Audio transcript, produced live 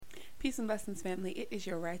Peace and blessings, family. It is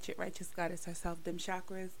your ratchet righteous goddess herself, Dem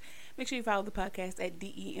Chakras. Make sure you follow the podcast at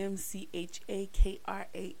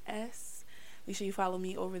DEMCHAKRAS. Make sure you follow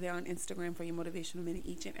me over there on Instagram for your motivational minute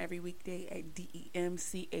each and every weekday at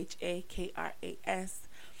DEMCHAKRAS.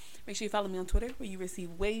 Make sure you follow me on Twitter, where you receive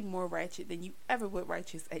way more ratchet than you ever would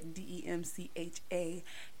righteous at DEMCHAKRAS.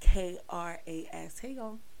 Hey,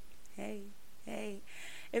 y'all. Hey.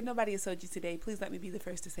 If nobody has told you today, please let me be the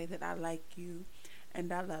first to say that I like you and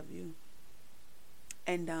I love you.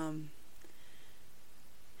 And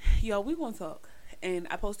y'all, we gonna talk. And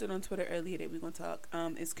I posted on Twitter earlier that we gonna talk.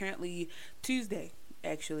 It's currently Tuesday,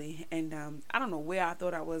 actually, and I don't know where I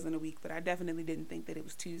thought I was in a week, but I definitely didn't think that it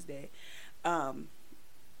was Tuesday. And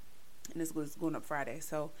this was going up Friday.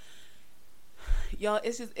 So y'all,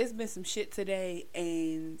 it's been some shit today,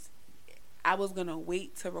 and I was going to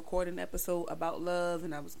wait to record an episode about love,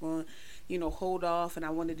 and I was going to, hold off, and I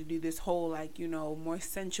wanted to do this whole, more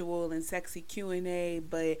sensual and sexy Q&A,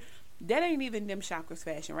 but that ain't even Dem Chakras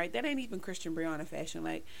fashion, right? That ain't even Christian Brianna fashion.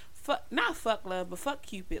 Not fuck love, but fuck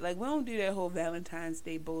Cupid. We don't do that whole Valentine's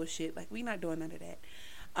Day bullshit. We not doing none of that.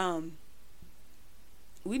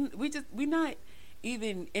 We not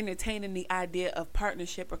even entertaining the idea of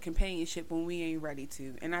partnership or companionship when we ain't ready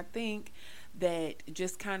to. And I think that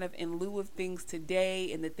just kind of in lieu of things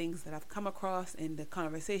today and the things that I've come across and the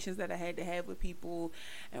conversations that I had to have with people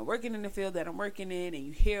and working in the field that I'm working in, and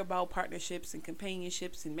you hear about partnerships and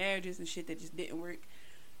companionships and marriages and shit that just didn't work.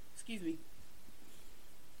 Excuse me.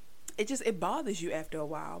 It bothers you after a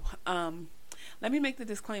while. Let me make the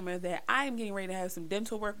disclaimer that I am getting ready to have some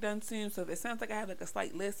dental work done soon. So if it sounds like I have a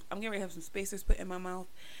slight lisp, I'm getting ready to have some spacers put in my mouth.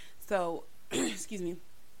 So, excuse me,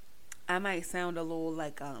 I might sound a little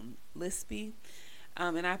lispy.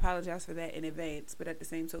 And I apologize for that in advance. But at the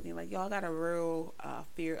same token, y'all got a real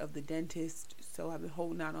fear of the dentist. So I've been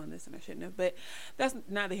holding out on this and I shouldn't have. But that's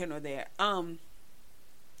neither here nor there.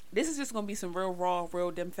 This is just going to be some real raw,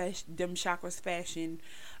 real Dem Chakras fashion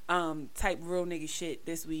type real nigga shit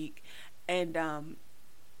this week. And we're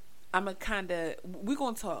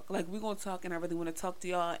going to talk. We're going to talk, and I really want to talk to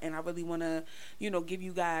y'all, and I really want to, give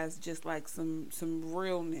you guys just some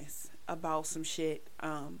realness about some shit,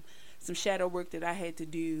 some shadow work that I had to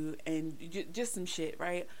do, and just some shit,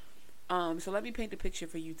 right? So let me paint the picture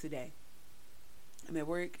for you today. I'm at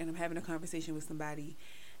work, and I'm having a conversation with somebody,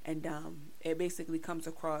 and it basically comes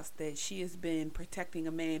across that she has been protecting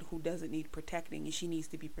a man who doesn't need protecting, and she needs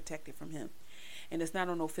to be protected from him. And it's not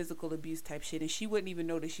on no physical abuse type shit. And she wouldn't even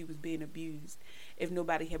know that she was being abused if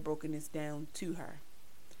nobody had broken this down to her.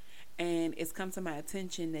 And it's come to my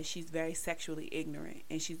attention that she's very sexually ignorant.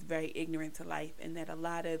 And she's very ignorant to life. And that a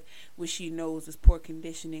lot of what she knows is poor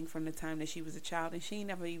conditioning from the time that she was a child. And she ain't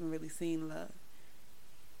never even really seen love.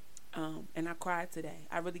 And I cried today.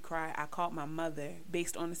 I really cried. I called my mother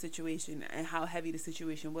based on the situation and how heavy the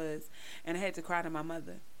situation was. And I had to cry to my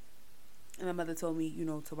mother. And my mother told me,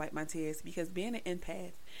 to wipe my tears, because being an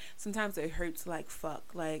empath, sometimes it hurts like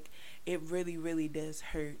fuck. It really, really does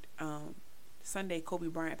hurt. Sunday, Kobe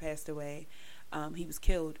Bryant passed away. He was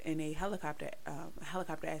killed in a helicopter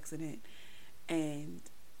accident. And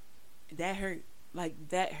that hurt.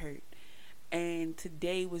 That hurt. And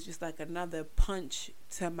today was just another punch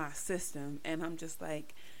to my system. And I'm just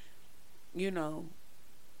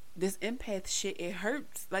this empath shit, it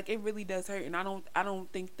hurts. It really does hurt. And I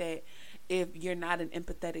don't think that if you're not an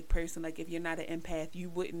empathetic person, if you're not an empath, you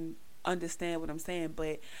wouldn't understand what I'm saying.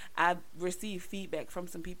 But I've received feedback from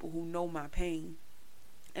some people who know my pain,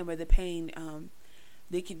 and where the pain,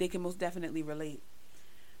 they can most definitely relate.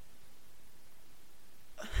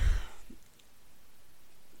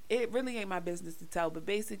 It really ain't my business to tell, but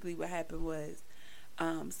basically what happened was,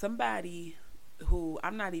 somebody who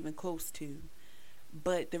I'm not even close to,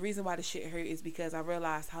 but the reason why the shit hurt is because I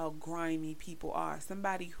realized how grimy people are.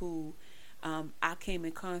 Somebody who I came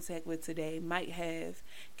in contact with today might have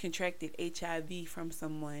contracted HIV from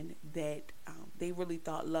someone that they really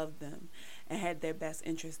thought loved them and had their best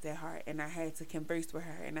interest at heart. And I had to converse with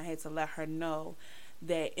her, and I had to let her know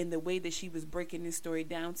that in the way that she was breaking this story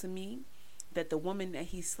down to me, that the woman that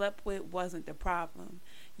he slept with wasn't the problem.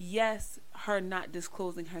 Yes, her not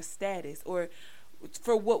disclosing her status, or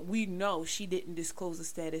for what we know, she didn't disclose the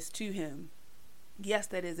status to him. Yes,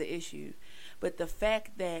 that is an issue. But the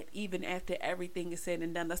fact that even after everything is said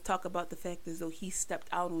and done, let's talk about the fact as though he stepped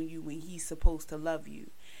out on you when he's supposed to love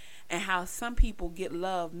you. And how some people get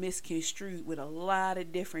love misconstrued with a lot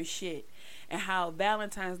of different shit. And how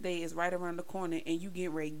Valentine's Day is right around the corner, and you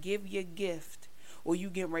get ready to give your gift, or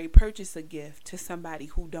you get ready to purchase a gift to somebody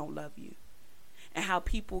who don't love you. and how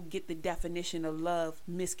people get the definition of love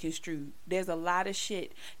misconstrued. There's a lot of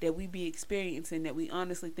shit that we be experiencing that we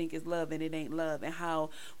honestly think is love and it ain't love, and how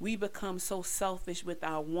we become so selfish with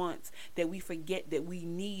our wants that we forget that we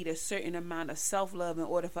need a certain amount of self-love in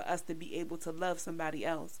order for us to be able to love somebody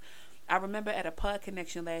else. I remember at a Pod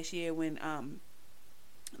Connection last year when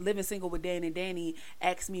Living Single with Dan and Danny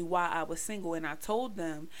asked me why I was single, and I told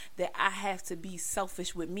them that I have to be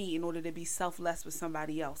selfish with me in order to be selfless with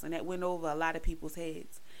somebody else, and that went over a lot of people's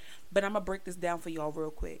heads. But I'm gonna break this down for y'all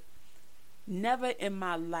real quick. Never in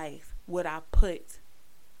my life would I put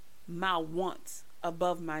my wants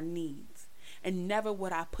above my needs, and never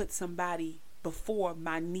would I put somebody before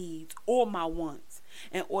my needs or my wants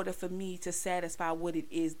in order for me to satisfy what it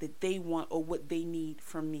is that they want or what they need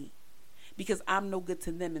from me. Because I'm no good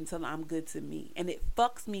to them until I'm good to me. And it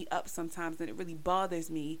fucks me up sometimes, and it really bothers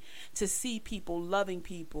me to see people loving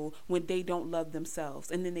people when they don't love themselves.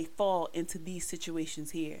 And then they fall into these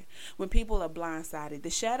situations here. When people are blindsided. The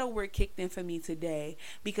shadow work kicked in for me today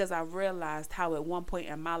because I realized how at one point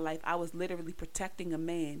in my life I was literally protecting a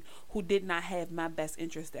man who did not have my best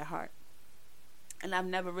interest at heart. And I've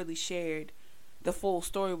never really shared the full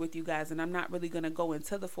story with you guys, and I'm not really going to go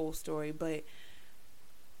into the full story, but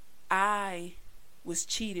I was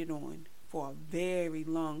cheated on for a very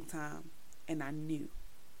long time, and I knew,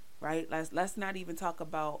 right? Let's not even talk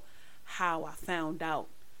about how I found out,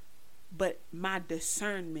 but my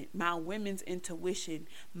discernment, my women's intuition,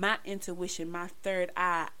 my third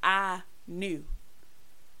eye, I knew.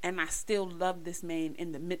 And I still love this man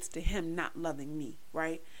in the midst of him not loving me,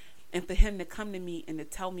 right? And for him to come to me and to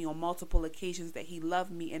tell me on multiple occasions that he loved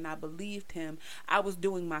me and I believed him, I was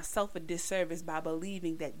doing myself a disservice by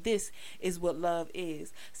believing that this is what love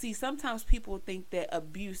is. See, sometimes people think that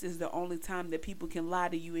abuse is the only time that people can lie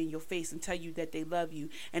to you in your face and tell you that they love you,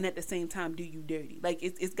 and at the same time do you dirty. Like,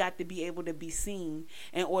 it's got to be able to be seen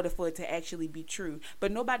in order for it to actually be true.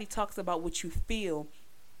 But nobody talks about what you feel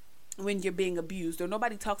when you're being abused, or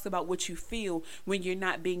nobody talks about what you feel when you're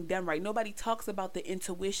not being done right. Nobody talks about the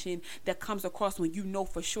intuition that comes across when you know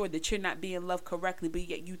for sure that you're not being loved correctly, but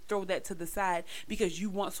yet you throw that to the side because you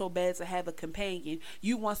want so bad to have a companion.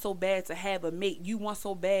 You want so bad to have a mate. You want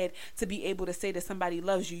so bad to be able to say that somebody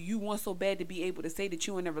loves you. You want so bad to be able to say that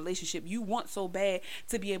you're in a relationship. You want so bad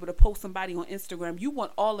to be able to post somebody on Instagram. You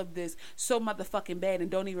want all of this so motherfucking bad, and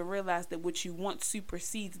don't even realize that what you want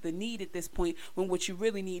supersedes the need at this point, when what you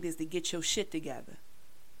really need is to get your shit together.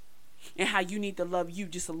 And how you need to love you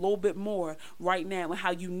just a little bit more right now, and how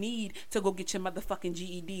you need to go get your motherfucking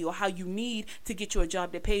GED, or how you need to get you a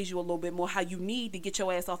job that pays you a little bit more, how you need to get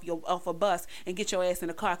your ass off a bus and get your ass in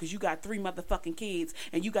a car because you got 3 motherfucking kids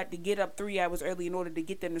and you got to get up 3 hours early in order to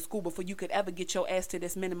get them to school before you could ever get your ass to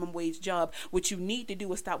this minimum wage job. What you need to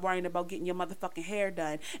do is stop worrying about getting your motherfucking hair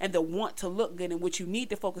done and the want to look good, and what you need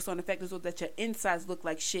to focus on the fact is that your insides look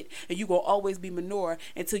like shit, and you gonna always be manure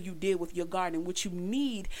until you deal with your garden. What you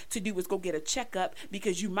need to do is go get a checkup,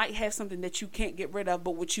 because you might have something that you can't get rid of,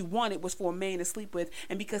 but what you wanted was for a man to sleep with,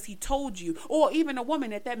 and because he told you, or even a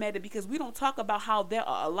woman at that matter, because we don't talk about how there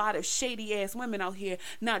are a lot of shady ass women out here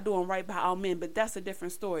not doing right by our men, but that's a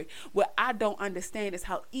different story. What I don't understand is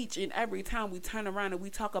how each and every time we turn around and we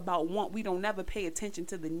talk about want, we don't never pay attention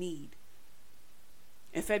to the need.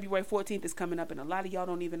 And February 14th is coming up, and a lot of y'all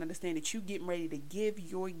don't even understand that you getting ready to give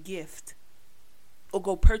your gift, or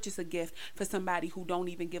go purchase a gift for somebody who don't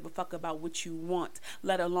even give a fuck about what you want,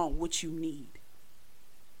 let alone what you need.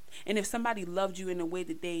 And if somebody loved you in a way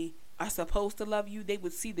that they are supposed to love you, they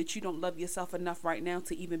would see that you don't love yourself enough right now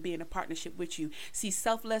to even be in a partnership with you. See,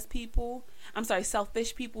 selfish people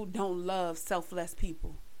don't love selfless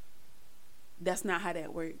people. That's not how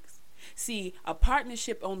that works. See, a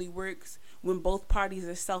partnership only works when both parties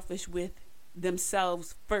are selfish with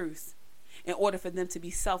themselves first, in order for them to be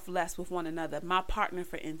selfless with one another. My partner,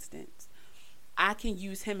 for instance, I can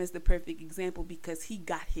use him as the perfect example because he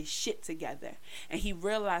got his shit together, and he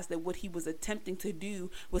realized that what he was attempting to do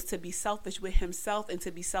was to be selfish with himself and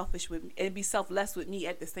to be selfish with me, and be selfless with me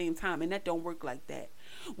at the same time, and that don't work like that.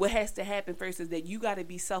 What has to happen first is that you got to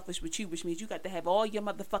be selfish with you, which means you got to have all your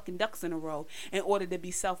motherfucking ducks in a row in order to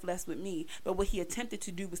be selfless with me. But what he attempted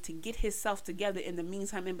to do was to get himself together in the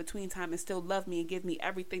meantime, in between time, and still love me and give me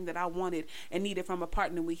everything that I wanted and needed from a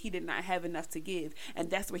partner when he did not have enough to give. And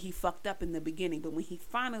that's where he fucked up in the beginning. But when he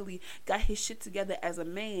finally got his shit together as a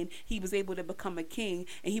man, he was able to become a king,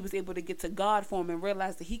 and he was able to get to God for him and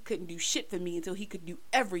realize that he couldn't do shit for me until he could do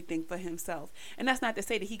everything for himself. And that's not to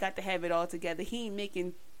say that he got to have it all together. He ain't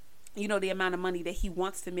making, the amount of money that he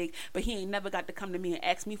wants to make, but he ain't never got to come to me and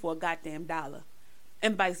ask me for a goddamn dollar.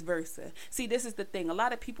 and vice versa. See, this is the thing. A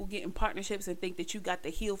lot of people get in partnerships and think that you got to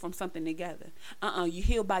heal from something together. You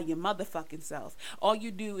heal by your motherfucking self. All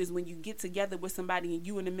you do is when you get together with somebody and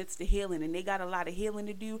you in the midst of healing and they got a lot of healing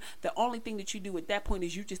to do, the only thing that you do at that point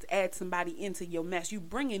is you just add somebody into your mess. You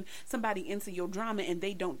bringing somebody into your drama and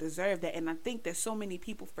they don't deserve that. And I think that so many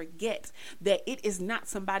people forget that it is not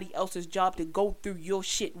somebody else's job to go through your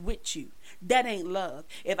shit with you. That ain't love.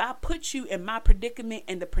 If I put you in my predicament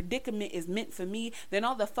and the predicament is meant for me, then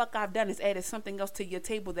all the fuck I've done is added something else to your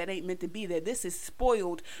table that ain't meant to be there. This is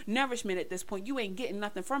spoiled nourishment at this point. You ain't getting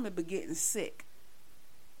nothing from it but getting sick.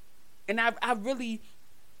 And I really...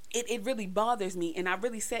 It really bothers me, and I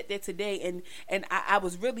really sat there today and I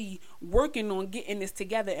was really working on getting this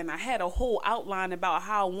together, and I had a whole outline about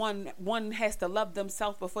how one has to love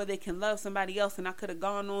themselves before they can love somebody else, and I could have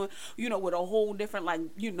gone on, with a whole different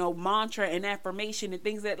mantra and affirmation and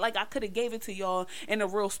things that I could have gave it to y'all in a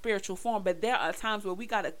real spiritual form, but there are times where we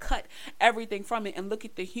got to cut everything from it and look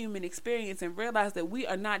at the human experience and realize that we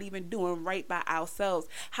are not even doing right by ourselves.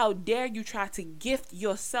 How dare you try to gift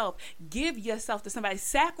yourself, give yourself to somebody,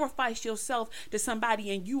 sacrifice yourself to somebody,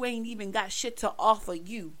 and you ain't even got shit to offer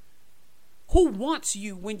you. Who wants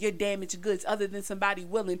you when you're damaged goods other than somebody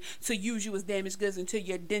willing to use you as damaged goods until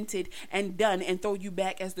you're dented and done and throw you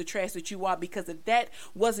back as the trash that you are? Because if that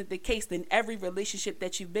wasn't the case, then every relationship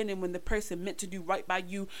that you've been in, when the person meant to do right by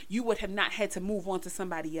you, you would have not had to move on to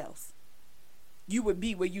somebody else. You would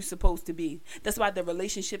be where you're supposed to be. That's why the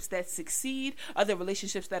relationships that succeed are the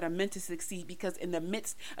relationships that are meant to succeed, because in the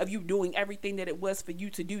midst of you doing everything that it was for you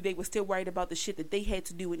to do, they were still worried about the shit that they had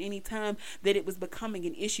to do. And any time that it was becoming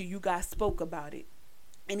an issue, you guys spoke about it.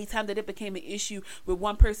 Anytime that it became an issue where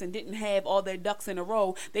one person didn't have all their ducks in a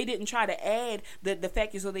row, they didn't try to add the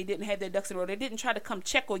factors so they didn't have their ducks in a row. They didn't try to come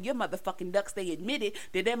check on your motherfucking ducks. They admitted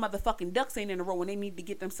that their motherfucking ducks ain't in a row and they need to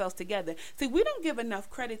get themselves together. See, we don't give enough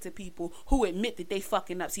credit to people who admit that they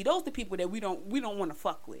fucking up. See, those are the people that we don't want to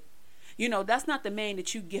fuck with. That's not the man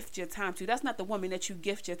that you gift your time to. That's not the woman that you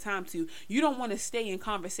gift your time to. You don't want to stay in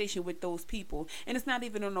conversation with those people. And it's not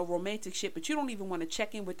even on no romantic shit, but you don't even want to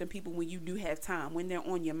check in with them people when you do have time, when they're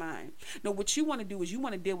on your mind. No, what you want to do is you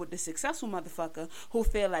want to deal with the successful motherfucker who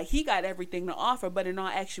feel like he got everything to offer, but in all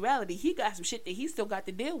actuality, he got some shit that he still got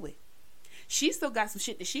to deal with. She still got some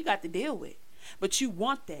shit that she got to deal with. But you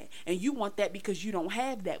want that. And you want that because you don't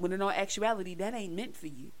have that, when in all actuality, that ain't meant for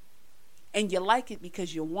you. And you like it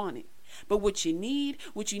because you want it. But what you need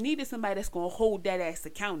is somebody that's going to hold that ass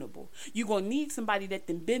accountable. You're going to need somebody that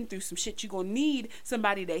done been through some shit. You're going to need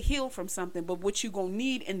somebody that healed from something. But what you're going to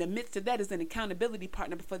need in the midst of that is an accountability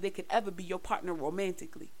partner before they could ever be your partner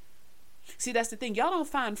romantically. See, that's the thing. Y'all don't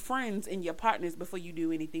find friends in your partners before you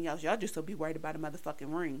do anything else. Y'all just so be worried about a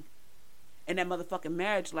motherfucking ring and that motherfucking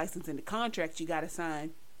marriage license and the contract you got to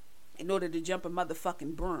sign in order to jump a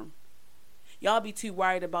motherfucking broom. Y'all be too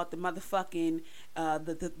worried about the motherfucking,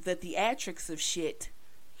 the theatrics of shit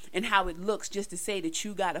and how it looks just to say that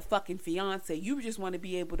you got a fucking fiance. You just want to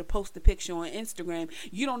be able to post a picture on Instagram.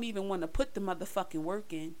 You don't even want to put the motherfucking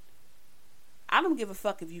work in. I don't give a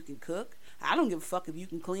fuck if you can cook. I don't give a fuck if you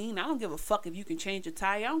can clean. I don't give a fuck if you can change a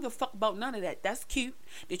tire. I don't give a fuck about none of that. That's cute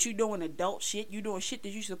that you doing adult shit. You doing shit that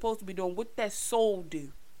you supposed to be doing. What that soul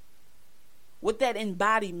do? What that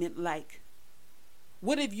embodiment like?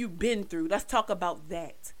 What have you been through? Let's talk about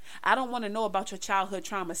that. I don't want to know about your childhood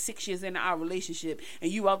trauma 6 years into our relationship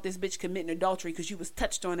and you out this bitch committing adultery because you was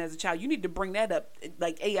touched on as a child. You need to bring that up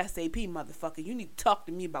like ASAP, motherfucker. You need to talk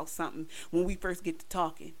to me about something when we first get to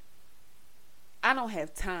talking. I don't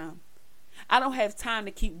have time. I don't have time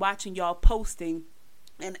to keep watching y'all posting.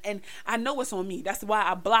 And I know it's on me. That's why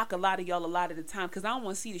I block a lot of y'all a lot of the time, because I don't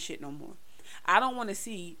want to see the shit no more. I don't want to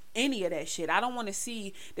see any of that shit. I don't want to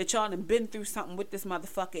see that y'all done been through something with this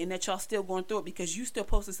motherfucker and that y'all still going through it because you still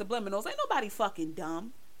posting subliminals. Ain't nobody fucking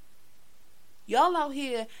dumb. Y'all out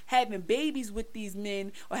here having babies with these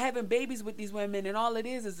men or having babies with these women, and all it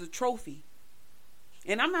is a trophy.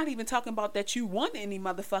 And I'm not even talking about that you won any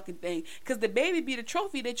motherfucking thing, because the baby be the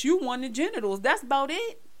trophy that you won the genitals. That's about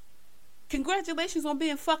it. Congratulations on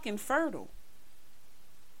being fucking fertile.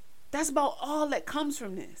 That's about all that comes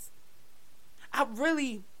from this.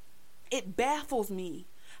 It baffles me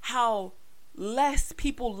how less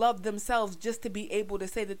people love themselves just to be able to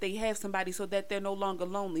say that they have somebody so that they're no longer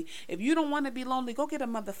lonely. If you don't want to be lonely, go get a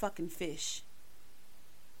motherfucking fish.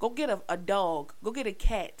 Go get a dog. Go get a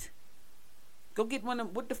cat. Go get one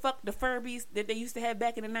of, what the fuck, the Furbies that they used to have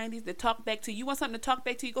back in the 90s that talk back to you. You want something to talk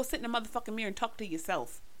back to you? Go sit in the motherfucking mirror and talk to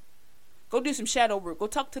yourself. Go do some shadow work. Go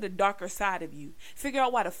talk to the darker side of you. Figure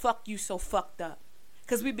out why the fuck you so fucked up.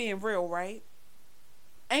 Because we being real, right?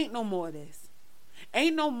 Ain't no more of this.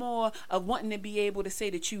 Ain't no more of wanting to be able to say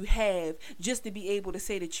that you have just to be able to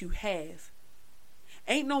say that you have.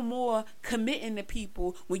 Ain't no more committing to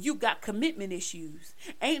people when you got commitment issues.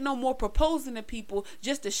 Ain't no more proposing to people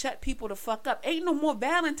just to shut people the fuck up. Ain't no more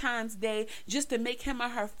Valentine's Day just to make him or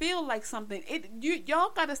her feel like something. Y'all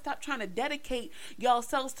gotta stop trying to dedicate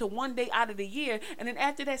yourselves to one day out of the year, and then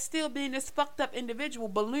after that still being this fucked up individual.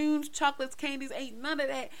 Balloons, chocolates, candies, ain't none of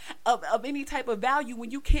that of any type of value when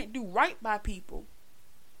you can't do right by people.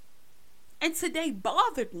 And today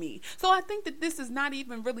bothered me. So I think that this is not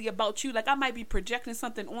even really about you. Like, I might be projecting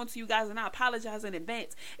something onto you guys, and I apologize in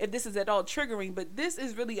advance if this is at all triggering. But this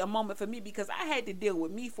is really a moment for me because I had to deal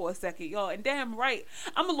with me for a second, y'all. And damn right,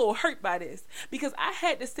 I'm a little hurt by this. Because I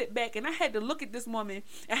had to sit back and I had to look at this woman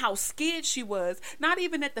and how scared she was. Not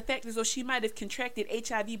even at the fact as though she might have contracted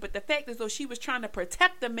HIV, but the fact as though she was trying to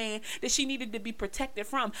protect the man that she needed to be protected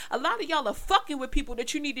from. A lot of y'all are fucking with people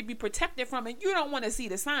that you need to be protected from, and you don't want to see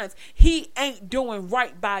the signs. He ain't doing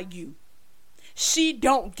right by you. She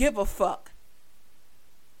don't give a fuck.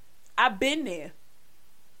 I've been there.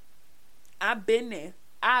 I've been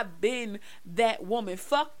that woman.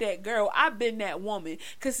 Fuck that girl. I've been that woman.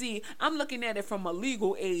 Cause see, I'm looking at it from a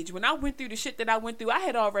legal age. When I went through the shit that I went through, I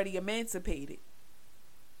had already emancipated.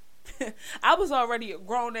 I was already a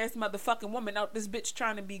grown ass motherfucking woman out this bitch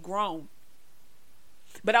trying to be grown.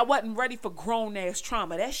 But I wasn't ready for grown ass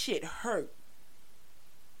trauma. That shit hurt.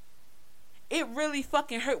 It really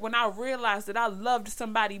fucking hurt when I realized that I loved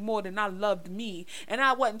somebody more than I loved me. And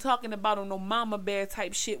I wasn't talking about on no mama bear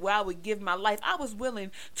type shit where I would give my life. I was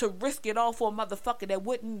willing to risk it all for a motherfucker that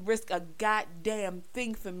wouldn't risk a goddamn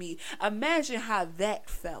thing for me. Imagine how that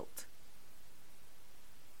felt.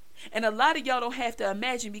 And a lot of y'all don't have to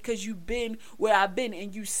imagine because you've been where I've been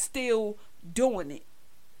and you still doing it.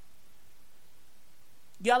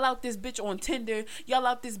 Y'all out this bitch on Tinder. Y'all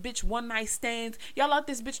out this bitch one night stands. Y'all out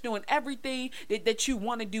this bitch doing everything that you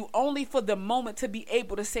want to do only for the moment to be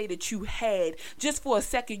able to say that you had. Just for a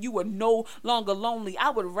second you were no longer lonely.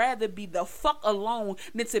 I would rather be the fuck alone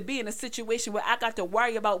than to be in a situation where I got to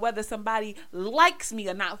worry about whether somebody likes me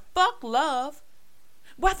or not. Fuck love.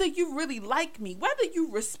 Whether you really like me, whether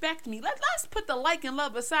you respect me. Let's put the like and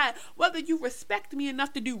love aside. Whether you respect me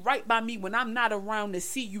enough to do right by me when I'm not around to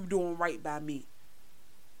see you doing right by me.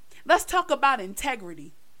 Let's talk about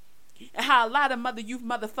integrity and how a lot of you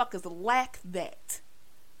motherfuckers lack that.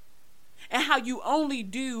 And how you only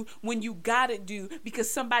do when you gotta do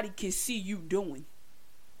because somebody can see you doing.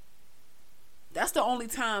 That's the only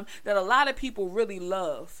time that a lot of people really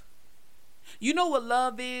love. You know what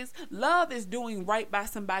love is? Love is doing right by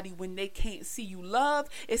somebody when they can't see you. Love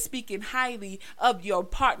is speaking highly of your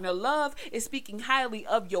partner. Love is speaking highly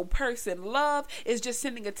of your person. Love is just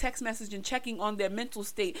sending a text message and checking on their mental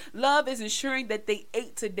state. Love is ensuring that they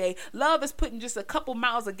ate today. Love is putting just a couple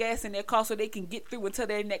miles of gas in their car so they can get through until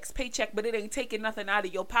their next paycheck, but it ain't taking nothing out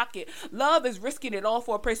of your pocket. Love is risking it all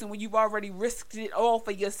for a person when you've already risked it all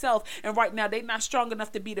for yourself. And right now they're not strong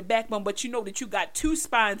enough to be the backbone, but you know that you got two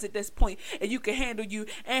spines at this point. And you can handle you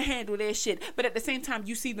and handle their shit. But at the same time,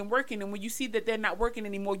 you see them working, and when you see that they're not working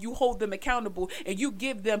anymore, you hold them accountable and you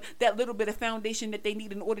give them that little bit of foundation that they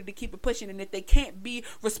need in order to keep it pushing. And if they can't be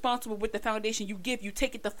responsible with the foundation you give, you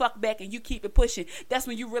take it the fuck back and you keep it pushing. That's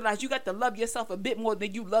when you realize you got to love yourself a bit more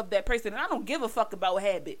than you love that person. And I don't give a fuck about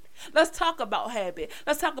habit. Let's talk about habit.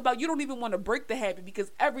 Let's talk about you don't even want to break the habit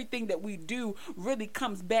because everything that we do really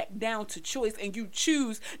comes back down to choice, and you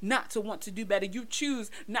choose not to want to do better. You choose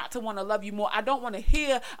not to want to love you more. I don't want to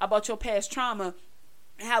hear about your past trauma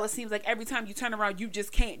and how it seems like every time you turn around you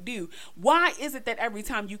just can't do. Why is it that every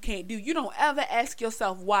time you can't do? You don't ever ask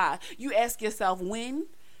yourself why. You ask yourself when,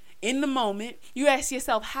 in the moment. You ask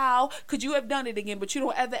yourself how could you have done it again, but you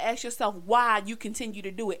don't ever ask yourself why you continue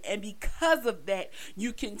to do it. And because of that,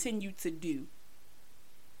 you continue to do.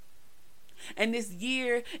 And this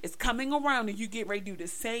year is coming around and you get ready to do the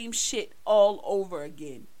same shit all over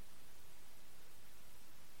again.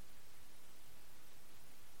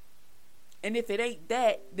 And if it ain't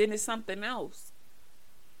that, then it's something else.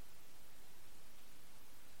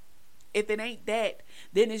 If it ain't that,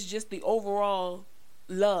 then it's just the overall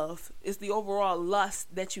love. It's the overall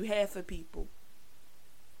lust that you have for people.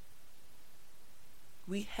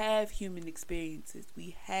 We have human experiences.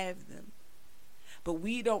 We have them. But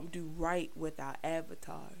we don't do right with our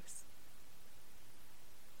avatars.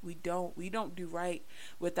 We don't do right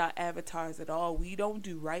with our avatars at all. We don't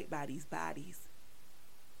do right by these bodies.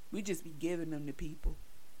 We just be giving them to people.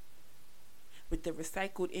 With the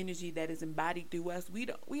recycled energy that is embodied through us, we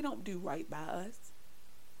don't do right by us.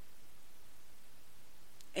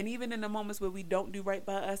 And even in the moments where we don't do right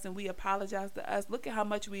by us and we apologize to us, look at how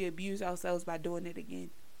much we abuse ourselves by doing it again.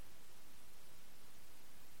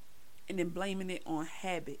 And then blaming it on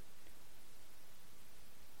habit.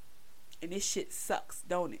 And this shit sucks,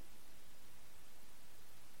 don't it?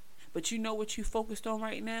 But you know what you focused on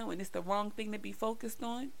right now, and it's the wrong thing to be focused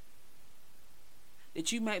on?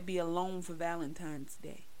 That you might be alone for Valentine's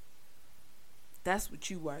Day. That's what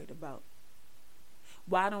you worried about.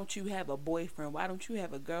 Why don't you have a boyfriend? Why don't you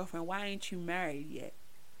have a girlfriend? Why ain't you married yet?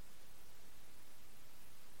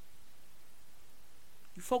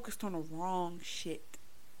 You focused on the wrong shit.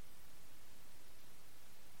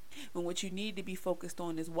 When what you need to be focused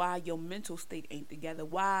on is why your mental state ain't together.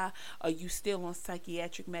 Why are you still on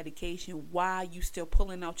psychiatric medication? Why are you still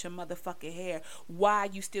pulling out your motherfucking hair? Why are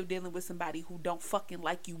you still dealing with somebody who don't fucking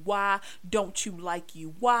like you? Why don't you like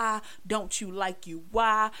you? Why don't you like you?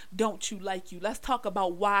 Why don't you like you? Let's talk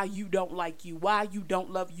about why you don't like you, why you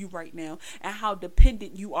don't love you right now, and how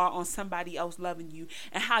dependent you are on somebody else loving you,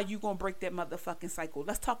 and how you gonna break that motherfucking cycle.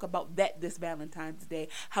 Let's talk about that this Valentine's Day.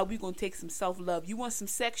 How we gonna take some self-love. You want some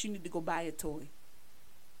sex? You need to go buy a toy.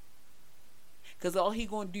 Because all he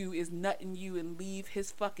gonna do is nut in you and leave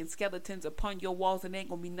his fucking skeletons upon your walls, and ain't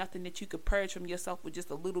gonna be nothing that you could purge from yourself with just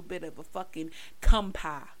a little bit of a fucking cum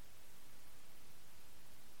pie.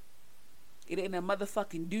 It ain't a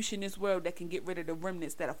motherfucking douche in this world that can get rid of the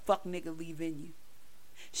remnants that a fuck nigga leave in you.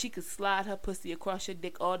 She could slide her pussy across your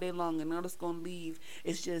dick all day long, and all it's gonna leave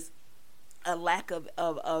is just a lack of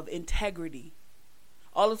integrity.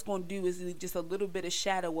 All it's going to do is just a little bit of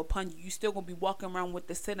shadow upon you. You still going to be walking around with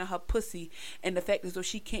the scent of her pussy, and the fact is though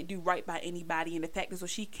she can't do right by anybody, and the fact is though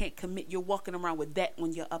she can't commit. You're walking around with that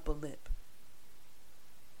on your upper lip.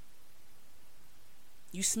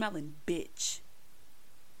 You smelling bitch.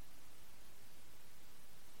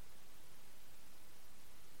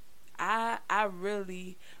 I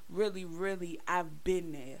really, I've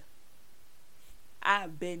been there.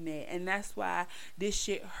 I've been there, and that's why this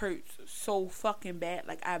shit hurts so fucking bad.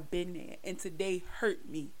 Like, I've been there, and today hurt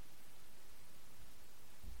me.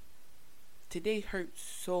 Today hurts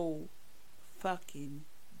so fucking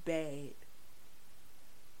bad,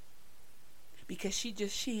 because she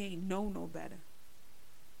ain't know no better.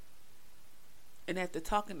 And after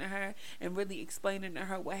talking to her and really explaining to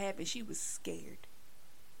her what happened, she was scared,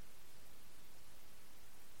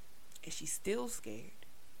 and she's still scared.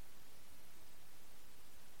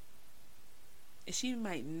 And she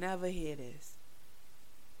might never hear this,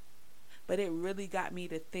 but it really got me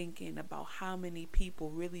to thinking about how many people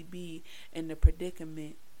really be in the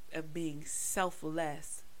predicament of being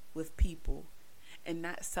selfless with people and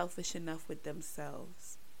not selfish enough with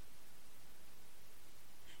themselves.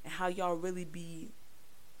 And how y'all really be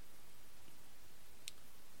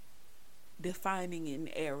defining an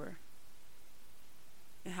error.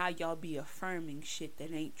 And how y'all be affirming shit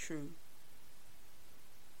that ain't true.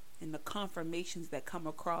 And the confirmations that come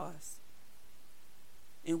across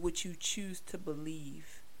in what you choose to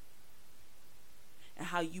believe. And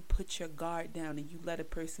how you put your guard down and you let a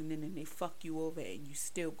person in and they fuck you over and you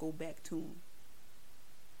still go back to them.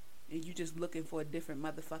 And you just looking for a different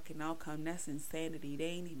motherfucking outcome. That's insanity. They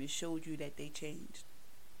ain't even showed you that they changed.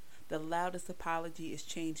 The loudest apology is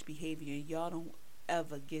changed behavior, and y'all don't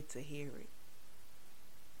ever get to hear it.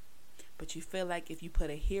 But you feel like if you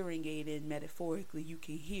put a hearing aid in, metaphorically, you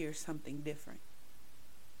can hear something different.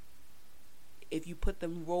 If you put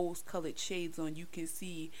them rose-colored shades on, you can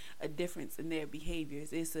see a difference in their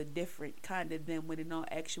behaviors. It's a different kind of them, when in all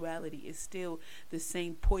actuality, it's still the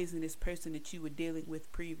same poisonous person that you were dealing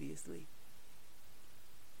with previously.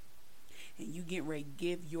 And you get ready to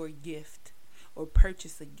give your gift or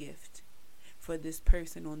purchase a gift for this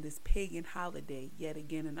person on this pagan holiday yet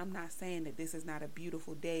again. And I'm not saying that this is not a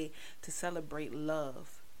beautiful day to celebrate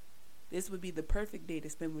love. This would be the perfect day to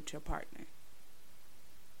spend with your partner.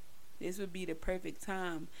 This would be the perfect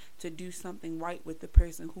time to do something right with the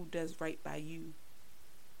person who does right by you.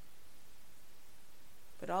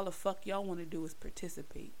 But all the fuck y'all want to do is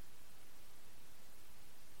participate.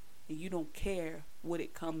 And you don't care what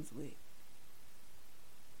it comes with.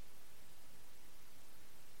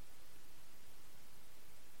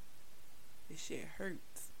 This shit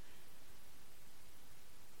hurts.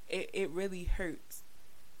 It really hurts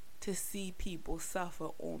to see people suffer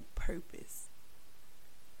on purpose.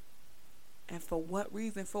 And for what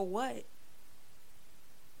reason? For what?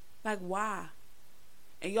 Like, why?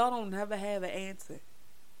 And y'all don't never have an answer.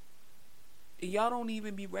 And y'all don't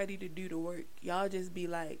even be ready to do the work. Y'all just be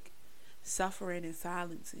like suffering in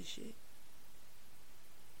silence and shit.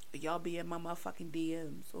 y'all be in my motherfucking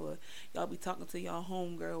DMs, or y'all be talking to your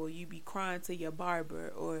homegirl, or you be crying to your barber,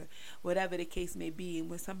 or whatever the case may be. And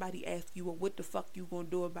when somebody asks you, well, what the fuck you gonna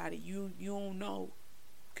do about it? You don't know,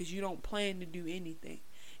 because you don't plan to do anything.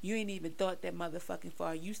 You ain't even thought that motherfucking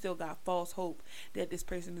far. You still got false hope that this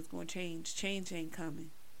person is gonna change. Change ain't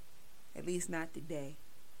coming. At least not today.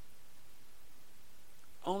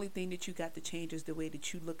 Only thing that you got to change is the way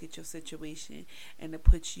that you look at your situation, and to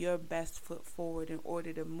put your best foot forward in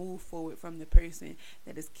order to move forward from the person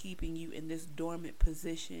that is keeping you in this dormant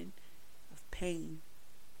position of pain.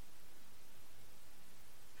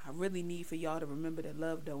 I really need for y'all to remember that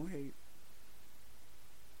love don't hurt.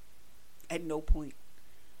 At no point.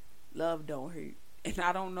 Love don't hurt. And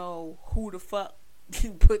I don't know who the fuck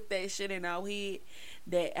put that shit in our head,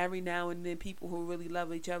 that every now and then people who really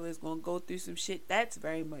love each other is going to go through some shit. That's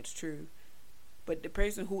very much true. But the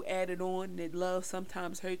person who added on that love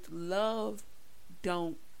sometimes hurts, love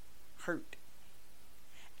don't hurt.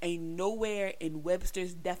 Ain't nowhere in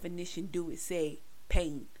Webster's definition do it say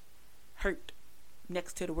pain, hurt,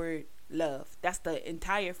 next to the word love. That's the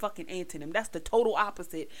entire fucking antonym. That's the total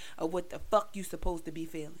opposite of what the fuck you supposed to be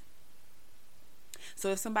feeling. So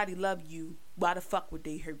if somebody loved you, why the fuck would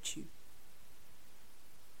they hurt you?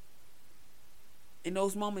 In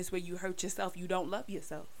those moments where you hurt yourself, you don't love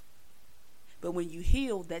yourself. But when you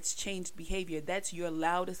heal, that's changed behavior. That's your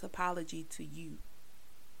loudest apology to you.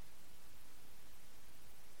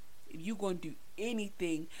 If you're going to do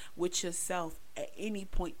anything with yourself at any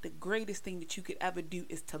point, the greatest thing that you could ever do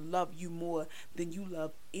is to love you more than you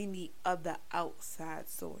love any other outside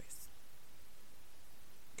source.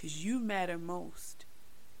 Because you matter most.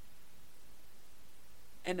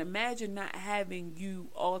 And imagine not having you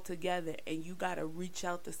all together and you got to reach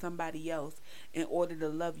out to somebody else in order to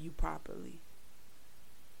love you properly.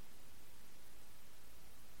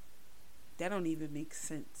 That don't even make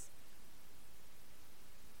sense.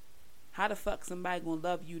 How the fuck somebody gonna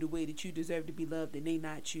love you the way that you deserve to be loved and they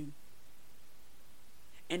not you?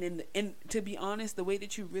 And to be honest, the way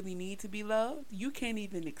that you really need to be loved, you can't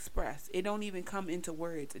even express. It don't even come into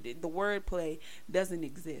words. The word play doesn't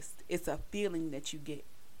exist. It's a feeling that you get.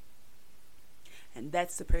 And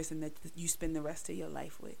that's the person that you spend the rest of your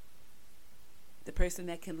life with. The person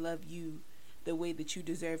that can love you the way that you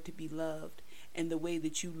deserve to be loved and the way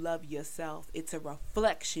that you love yourself. It's a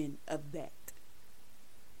reflection of that.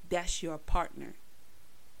 That's your partner.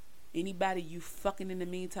 Anybody you fucking in the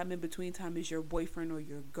meantime, in between time, is your boyfriend or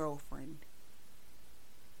your girlfriend.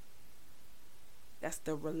 That's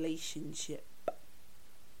the relationship.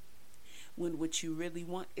 When what you really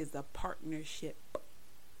want is a partnership.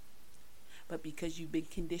 But because you've been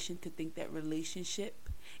conditioned to think that relationship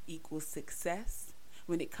equals success,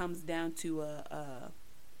 when it comes down to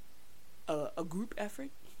a group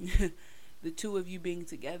effort, the two of you being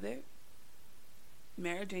together,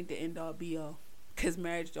 marriage ain't the end all be all. Because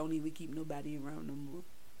marriage don't even keep nobody around no more.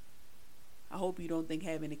 I hope you don't think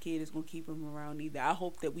having a kid is going to keep them around either. I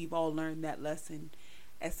hope that we've all learned that lesson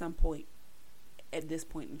at some point, at this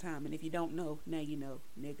point in time. And if you don't know, now you know,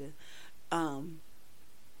 nigga.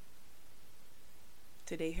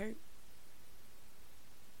 Today hurt.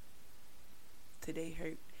 Today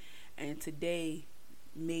hurt. And today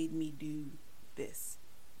made me do this.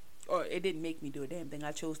 Or it didn't make me do a damn thing.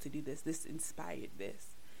 I chose to do this. This inspired this.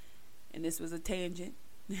 And this was a tangent.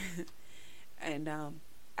 And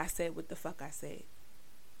I said what the fuck I said.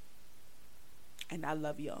 And I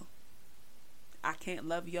love y'all. I can't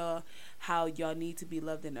love y'all how y'all need to be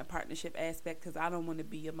loved in a partnership aspect, because I don't want to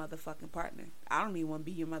be your motherfucking partner. I don't even want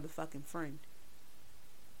to be your motherfucking friend.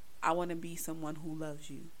 I want to be someone who loves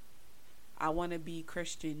you. I want to be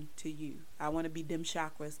Christian to you. I want to be Dim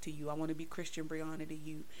Chakras to you. I want to be Christian Brianna to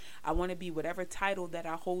you. I want to be whatever title that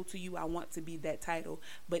I hold to you. I want to be that title.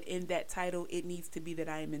 But in that title, it needs to be that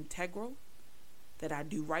I am integral, that I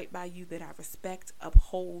do right by you, that I respect,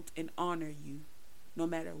 uphold, and honor you, no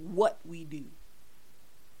matter what we do.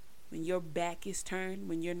 When your back is turned,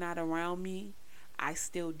 when you're not around me, I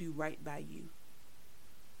still do right by you.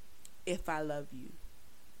 If I love you.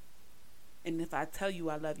 And if I tell you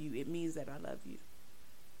I love you, it means that I love you.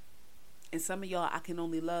 And some of y'all I can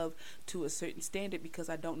only love to a certain standard because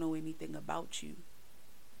I don't know anything about you.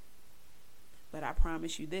 But I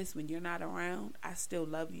promise you this, when you're not around, I still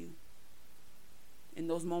love you. In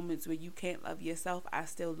those moments where you can't love yourself, I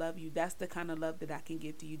still love you. That's the kind of love that I can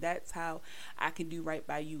give to you. That's how I can do right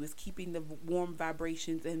by you, is keeping the warm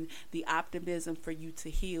vibrations and the optimism for you to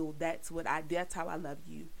heal. That's how I love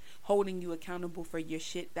you. Holding you accountable for your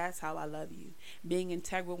shit, that's how I love you. Being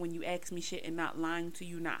integral when you ask me shit and not lying to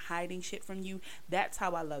you, not hiding shit from you, that's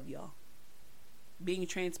how I love y'all. being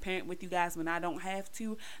transparent with you guys when I don't have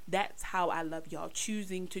to. That's how I love y'all.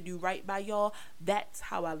 Choosing to do right by y'all, that's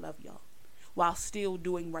how I love y'all, while still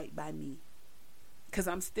doing right by me, because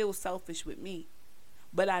I'm still selfish with me.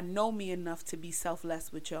 But I know me enough to be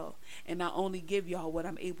selfless with y'all, and I only give y'all what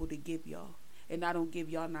I'm able to give y'all, and I don't give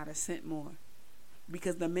y'all not a cent more.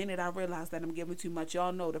 Because the minute I realize that I'm giving too much,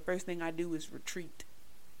 y'all know the first thing I do is retreat.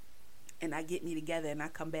 And I get me together and I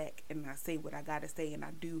come back and I say what I gotta say and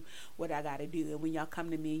I do what I gotta do. And when y'all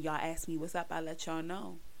come to me and y'all ask me what's up, I let y'all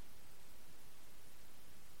know.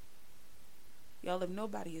 Y'all, if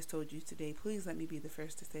nobody has told you today, please let me be the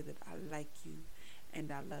first to say that I like you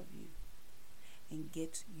and I love you. And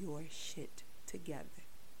get your shit together.